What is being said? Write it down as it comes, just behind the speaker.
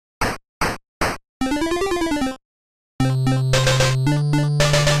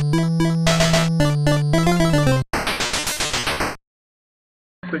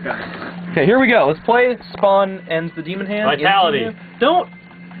Okay, here we go. Let's play. Spawn ends the demon hand. Vitality. Don't.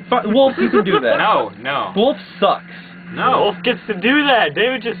 Wolf, you can do that. No. Wolf sucks. No. Wolf gets to do that.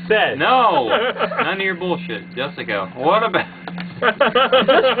 David just said. No. None of your bullshit. Jessica, what about... Do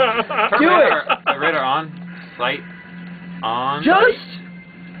it. The radar on. Sight on. Just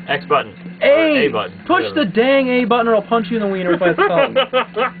X button. A. Button. Push the dang A button or I'll punch you in the wiener by its tongue.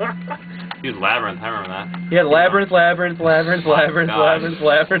 Use Labyrinth, I remember that. Yeah, labyrinth. Gosh.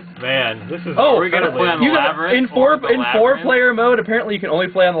 Man, this is... Oh, are we gonna play on the Labyrinth? In four-player mode, apparently you can only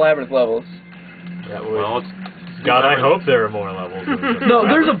play on the Labyrinth levels. That would... Well, God, I hope there are more levels. No,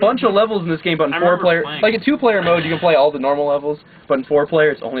 there's a bunch of levels in this game, but in four-player... Like, in two-player mode, you can play all the normal levels, but in four-player,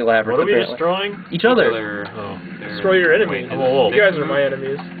 it's only Labyrinth, What are we apparently. destroying? Each other. Destroy your enemies. I'm a wolf. You guys are my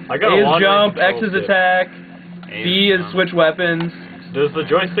enemies. I got A a is wandering jump, X control is stick. attack, B is switch weapons. Does the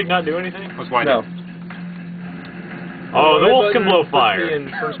joystick not do anything? What's Y? No. Oh, the wolf can blow fire. In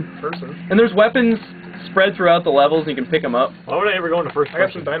first person. And there's weapons spread throughout the levels, and you can pick them up. Why would I ever go into first I got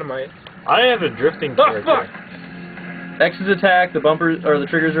person? some dynamite. I have a drifting Oh, character. fuck! X is attack, the bumpers, or the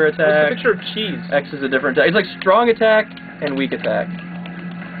triggers are What's the attack. picture of cheese? X is a different attack. It's like strong attack and weak attack.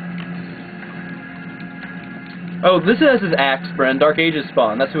 Oh, this is his axe, Bren. Dark Ages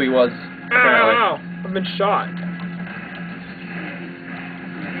spawn. That's who he was, apparently. Ow! I've been shot.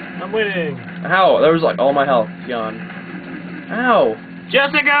 I'm winning. Ow, there was like all my health gone. Ow.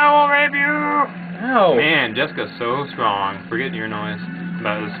 Jessica will rape you! Ow. Man, Jessica's so strong. Forget your noise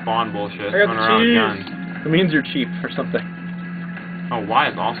about this spawn bullshit. I got Running the around with cheese. guns. It means you're cheap or something. Oh, Y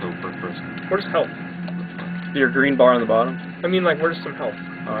is also first person. Where's health? Your green bar on the bottom. I mean, like, where's some health?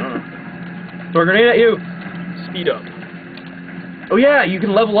 Oh, I don't know. Throw a grenade at you. Speed up. Oh yeah, you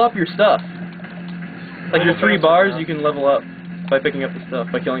can level up your stuff. Like your 3 bars, you can level up by picking up the stuff,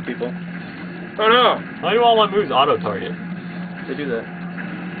 by killing people. Oh no! Why do all my moves auto-target? They do that.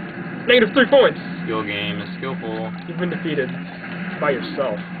 -3 points! Skill game is skillful. You've been defeated. By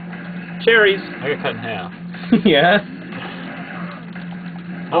yourself. Cherries! I got cut in half. Yeah.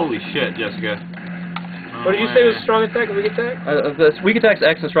 Holy shit, Jessica. What did you say was strong attack and weak attack? The weak attack's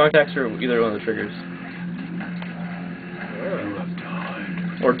X and strong attacks are either one of the triggers.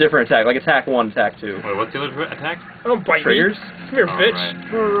 Or different attack, like attack 1, attack 2. Wait, what's the other attack? I don't bite Triggers? me. Come here, bitch. Right.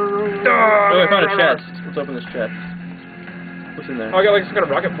 Oh, I found a chest. Let's open this chest. What's in there? Oh, I got like some kind of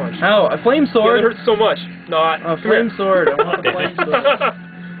rocket punch. Ow, a flame sword! Yeah, it hurts so much. Not. A flame sword. I want a flame sword.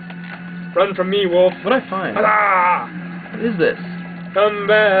 Run from me, wolf. What'd I find? Ah! What is this? Come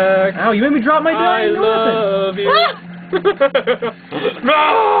back. Ow, you made me drop my I dying love you.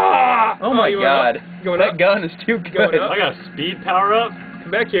 Ah! Oh my god. Going that up? gun is too Going good. up? I got a speed power up.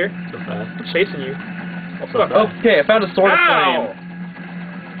 Come back here. So fast. I'm chasing you. Oh, So fuck. fast. Okay, I found a sword of Ow!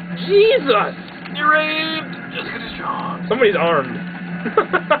 flame. Jesus! You're raped! Jessica's strong. Somebody's armed.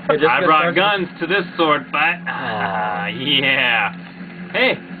 I brought guns to this sword fight. Ah, yeah.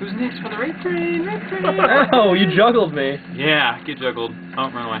 Hey, who's next for the rape train? Rape train. Ow, you juggled me. Yeah, get juggled.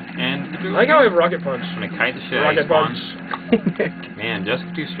 Oh, run away. And I like how I have rocket punch. I'm gonna kite the shit out of Rocket you, punch. Spawn. Man,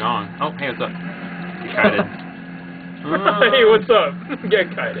 Jessica's too strong. Oh, hey, what's up? You kited. Hey, what's up? Get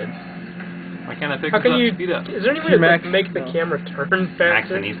kited. Why can't I pick How this can up? you? Speed up. Is there any way Your to max- make the no. camera turn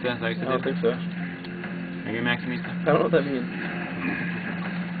faster? Maxinista, is that what you I don't think so. Are you Maxinista? I don't know what that means.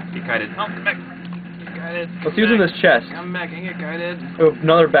 Get kited. Oh, come back. Get kited. Let's use in this chest. Come back and get kited. Oh,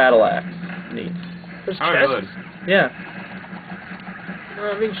 another battle axe. Neat. There's How chests? reload? Yeah.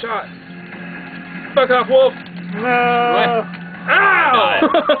 Oh, I'm being shot. Fuck off, wolf! No. Ow!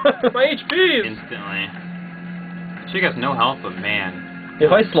 My HP's! Instantly. She has no health, but man.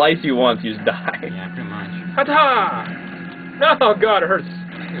 If I slice you once, you just die. Yeah, pretty much. Ha-ta! Oh god, it hurts.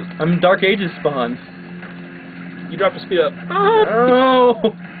 I'm Dark Ages spawn. You dropped the speed up.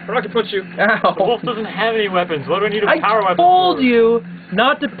 Oh! Rocket punch you. The Ow! wolf doesn't have any weapons. What do I need a power I weapon told for? you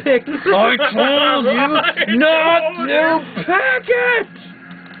not to pick. I told you not to pick it!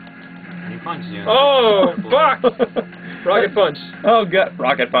 He punches you. Oh, fuck! Rocket punch. Oh god,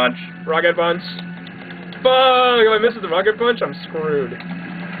 rocket punch. Rocket punch. Fuck! If I miss with the rocket punch, I'm screwed. Get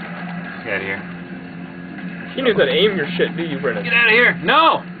out of here. You need to aim your shit, do you, Brennan? Get out of here!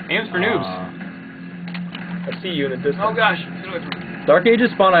 No! Aim's for noobs. I see you in the distance. Oh gosh, get away from me. Dark Ages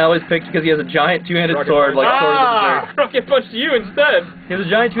spawn I always pick because he has a giant two-handed Rocket sword, punch. like Sword of the Ah! Berserk. Rocket punch to you instead. He has a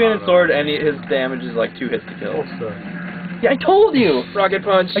giant two-handed sword, and his damage is like 2 hits to kill. Wolf sucks. Yeah, I told you! Rocket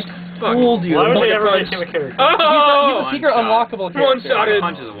punch. I told you. Why would they Rocket ever punch. make him a character? He's Oh! a secret One shot. unlockable character. One-shotted.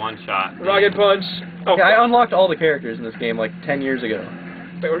 Punch is a one shot. Rocket punch. Oh, Yeah, I fuck. unlocked all the characters in this game like 10 years ago.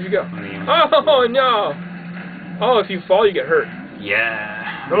 Wait, where'd you go? Oh, Oh, no! Oh, if you fall, you get hurt.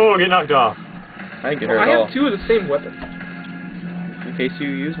 yeah. Oh, get knocked off. I didn't get Oh, hurt I at all. have 2 of the same weapon. In case you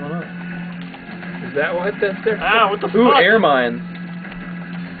use one up. Is that what that's there? Ah, what the fuck? Ooh, air mines.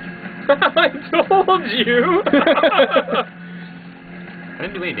 I told you! I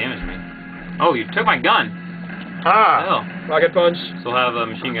didn't do any damage to me. Oh, you took my gun. Ah! Oh. Rocket punch. Still have a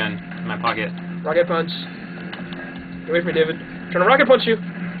machine gun in my pocket. Rocket punch. Get away from me, David. Trying to rocket punch you.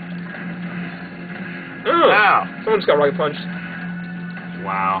 Ugh. Ow! Someone just got rocket punched.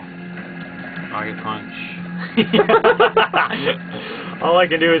 Wow. Rocket punch. All I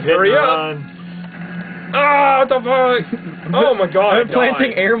can do is hit Hurry and up. run. Ah, what the fuck? Oh my god, I'm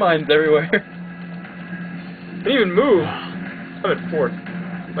planting air mines everywhere. I didn't even move. I'm in 4th.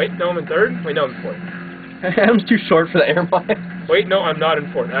 Wait, no, I'm in 3rd? Wait, no, I'm in 4th. Adam's too short for the air mines. Wait, no, I'm not in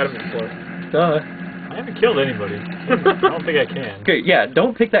 4th. Adam's in 4th. Duh. I haven't killed anybody. I don't think I can. Okay, yeah,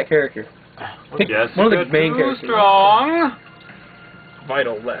 don't pick that character. Pick Jessica one of the main too characters. strong.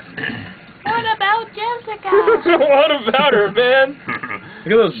 Vital left. What about Jessica? What about her, man?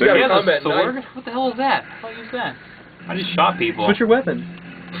 Look at those She got He a has a combat sword? knife. What the hell is that? How do I use that? I just shot people. Switch your weapon.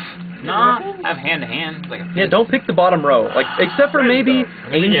 Nah, I have hand to hand. Like a Yeah, don't pick the bottom row. Like, except for maybe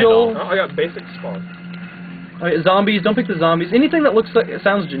Angel, Oh, I got basic spawn. zombies. Don't pick the zombies. Anything that looks like it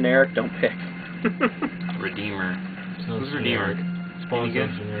sounds generic, don't pick. Redeemer. Sounds Who's Redeemer? generic. Spawn Any good?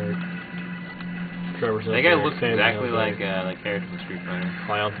 sounds generic. Trevor sounds That guy generic. looks Sam exactly sounds like character from Street Fighter.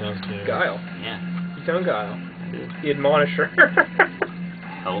 Clown sounds generic. Guile. Yeah. You found Guile. The Admonisher.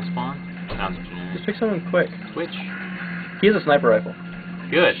 Hellspawn? Sounds generic. Just pick someone quick. Switch. He has a sniper rifle.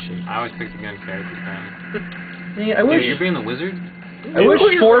 Good. I always pick the gun characters, apparently. Yeah, I wish. You're being the wizard? I wish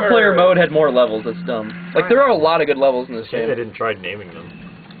Wizard. 4-player mode had more levels. That's dumb. Like, there are a lot of good levels in this Shame they game. didn't try naming them.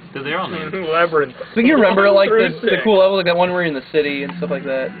 Because they're all named. Labyrinth. So you remember, like, the 36. cool levels, like that one where you're in the city and stuff like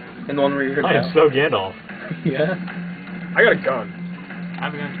that, and the one where you're I am so Gandalf. Yeah. I got a gun. I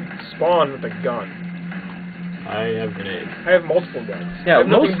have a gun too. Spawn with a gun. I have grenades. I have multiple guns. I Yeah, have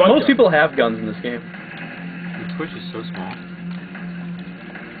nothing but most guns. people have guns in this game. The Twitch is so small.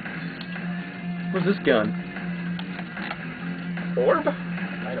 What's this gun? Orb?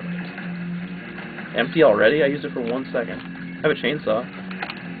 Dynamite. Empty already? I used it for 1 second. I have a chainsaw.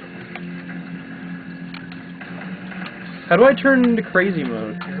 How do I turn into crazy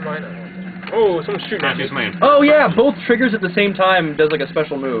mode? Never mind, I don't want that. Oh, someone's shooting at me. Just made. Oh yeah, both triggers at the same time does like a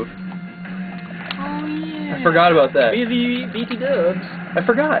special move. Oh, yeah. I forgot about that. BT dubs. I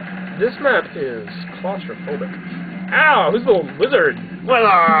forgot. This map is claustrophobic. Ow, who's the little wizard?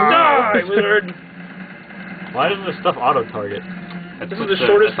 Die, wizard! Why doesn't this stuff auto-target? This is the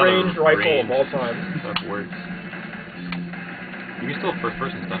shortest range rifle range of all time. Stuff works. You can still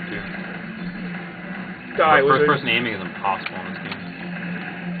first-person stuff too. Die, wizard. First-person aiming is impossible in this game.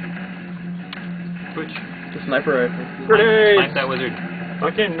 Twitch. The sniper rifle. Grenades! Snipe that wizard.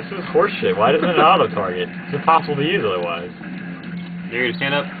 Fucking, this is horseshit. Why doesn't it auto-target? It's impossible to use otherwise. Gary,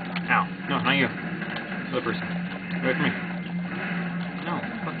 stand up. Ow. No, not you. Other person. Away from me. No,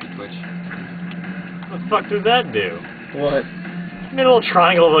 fuck you, Twitch. What the fuck does that do? What? It made a little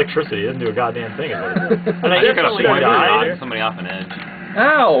triangle of electricity. It doesn't do a goddamn thing. Is what it does. And I I just got a instantly point died. knocking somebody off an edge.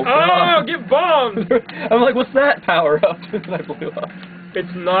 Ow! Oh, get bombed! I'm like, what's that power up? And I blew up. It's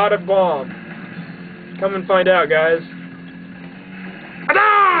not a bomb. Come and find out, guys.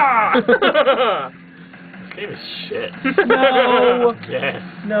 Ah! This game is shit. No! Yes.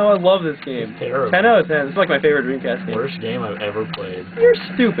 No, I love this game. It's terrible. 10 out of 10. This is like my favorite Dreamcast game. Worst game I've ever played. You're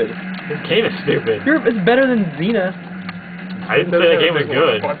stupid. This game is stupid. It's better than Xena. I didn't say the game was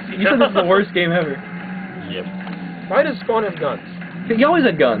good. You said this is the worst game ever. Yep. Why does Spawn have guns? He always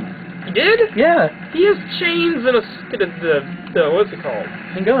had guns. He did? Yeah, He has chains and what's it called?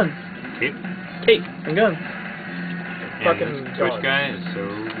 and guns. Cape. Cape. And guns. And Fucking this Twitch dog. guy is so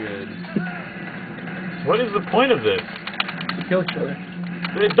good. What is the point of this? To kill each other.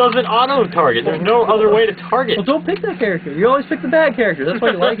 It doesn't auto-target. There's no other way to target. Well, don't pick that character. You always pick the bad character. That's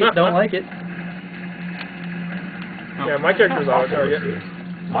why you like it. Don't like it. Yeah, my character's auto target.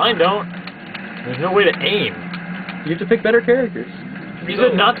 Mine don't. There's no way to aim. You have to pick better characters. You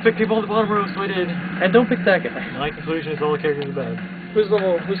said not to pick people in the bottom row, so I did. And don't pick that guy. My conclusion is all the characters are bad. Who's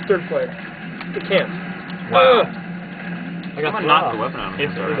third player? The can't. Wow. I got Someone knocked the weapon out of me.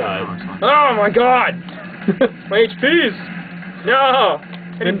 Instantly died. Oh my god! My HPs! No!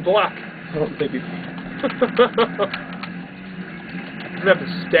 I didn't block. I don't think you. I'm gonna have to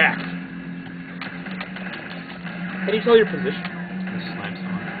stack. Can you tell your position? This snipe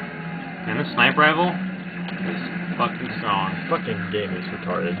someone. And this snipe rifle is fucking strong. Fucking game is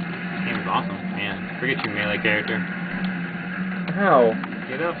retarded. This game is awesome. Man, forget your melee character. How?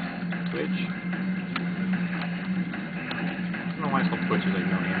 Get up, Twitch. I don't know why it's called Twitch. It's like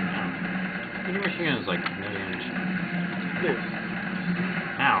no damage. Your machine gun is like no damage. Dude.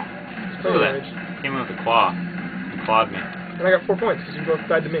 Ow. Look at that. Came in with a claw. He clawed me. And I got 4 points because you both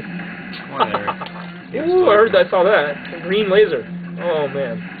died to me. Whatever. Ooh, I heard that, saw that. A green laser. Oh,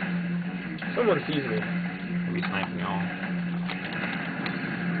 man. Someone sees me. Maybe sniping y'all.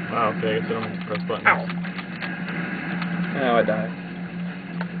 Wow, okay, I guess I don't have to press buttons. Ow. Oh, I died.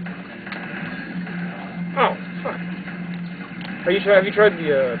 Oh, fuck. Have you tried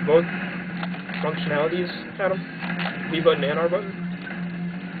the, both functionalities, Adam? B button and R button?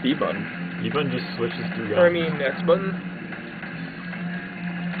 B button. B button just switches through guns. Or, I mean, X button?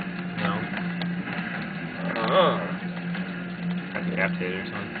 No. Ah. Decapitated or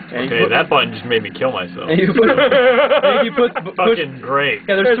something. And Okay, that button just made me kill myself. And you put push. Fucking great.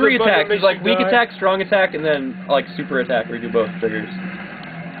 Yeah, there's There's three a button attacks. that There's like makes you weak die. attack, strong attack, and then like super attack where you do both triggers.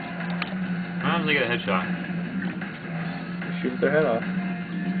 Sometimes I get a headshot. Shoot their head off.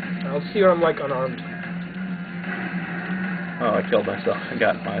 I'll see what I'm like unarmed. Oh, I killed myself. I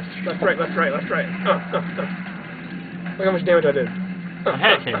got my. Left, right, left, right, left, right. Look how much damage I did. My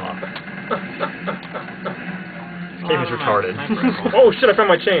head came off. Game is retarded. Oh shit, I found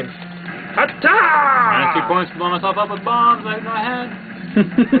my chain. Hatta! -2 points to blow myself up with bombs I didn't know I had.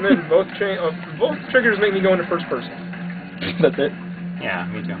 And then both triggers make me go into first person. That's it. Yeah,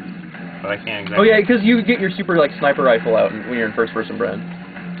 me too. But I can't exactly. Oh yeah, because you get your super like sniper rifle out when you're in first person, Brad.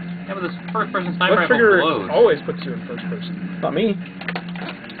 Yeah, but this first person sniper Left rifle trigger blows. always puts you in first person. Not me.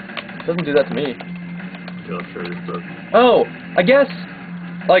 It doesn't do that to me. I feel sure this broke. Oh, I guess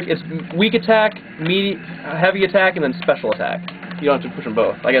like it's weak attack, heavy attack, and then special attack. You don't have to push them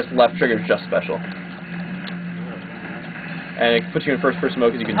both. I guess left trigger is just special. And it puts you in first person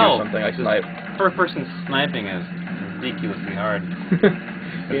mode because you can do something like snipe. First person sniping is ridiculously hard.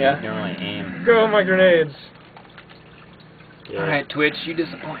 Yeah. You don't really aim. Go, my grenades. Yeah. Alright, Twitch, you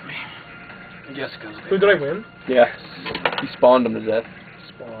disappoint me. Jessica's Who did I win? Yeah. You spawned them to death.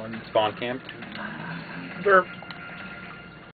 Spawn. Spawn camp. Derp.